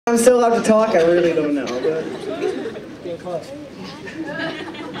I'm still allowed to talk, I really don't know. But...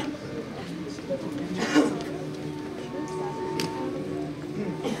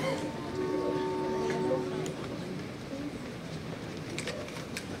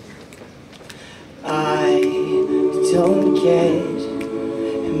 I don't get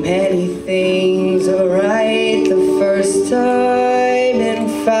many things right the first time. In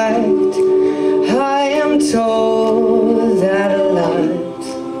fact, I am told that a lot.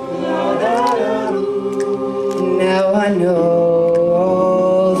 Now I know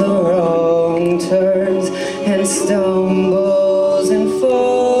all the wrong turns and stumbles and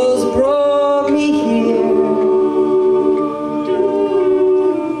falls brought me here.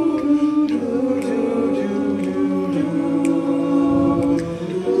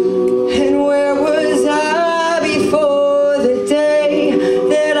 And where was I before the day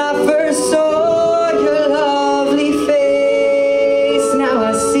that I first saw your lovely face? Now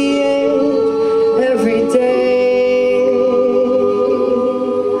I see it every day.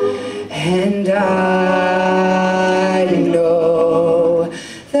 And I know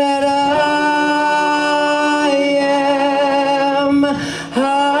that I am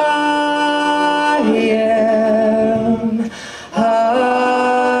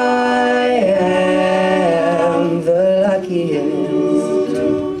the luckiest.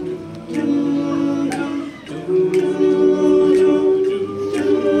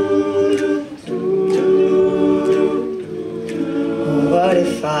 What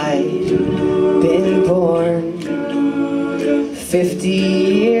if I'd been born 50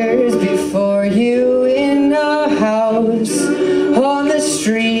 years before you, in a house on the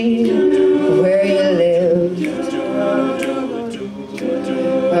street where you lived?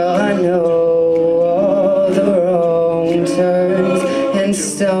 Well, I know all the wrong turns and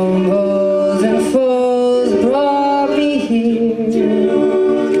stumbles and falls brought me here.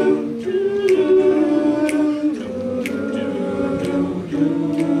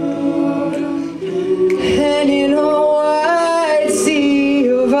 And in a wide sea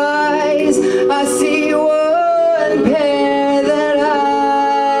of eyes, I see one pair that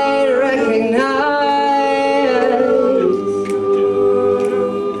I recognize.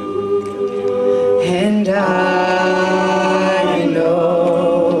 And I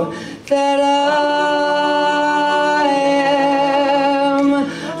know that I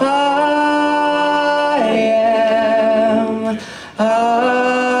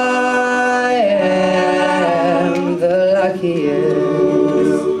am the luckiest.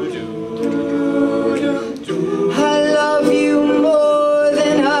 I love you more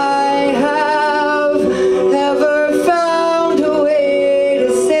than I have ever found a way to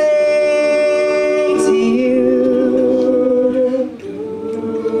say to you.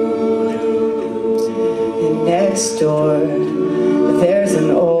 And next door, there's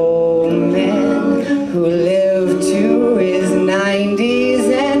an old man who lived to his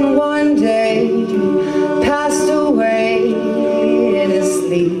 90s and one day passed away in his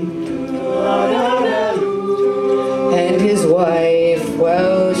sleep. And his wife,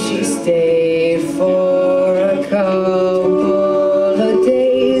 well, she stayed for a couple of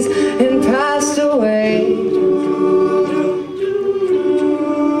days and passed away.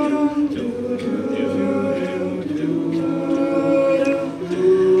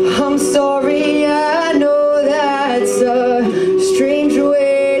 I'm sorry, I know that's a strange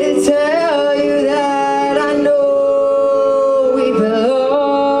way to tell you that I know we belong.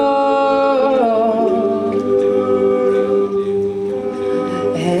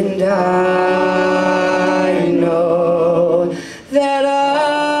 And I know that I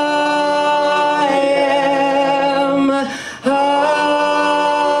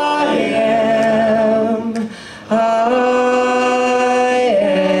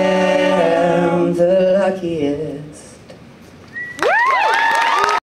am the luckiest.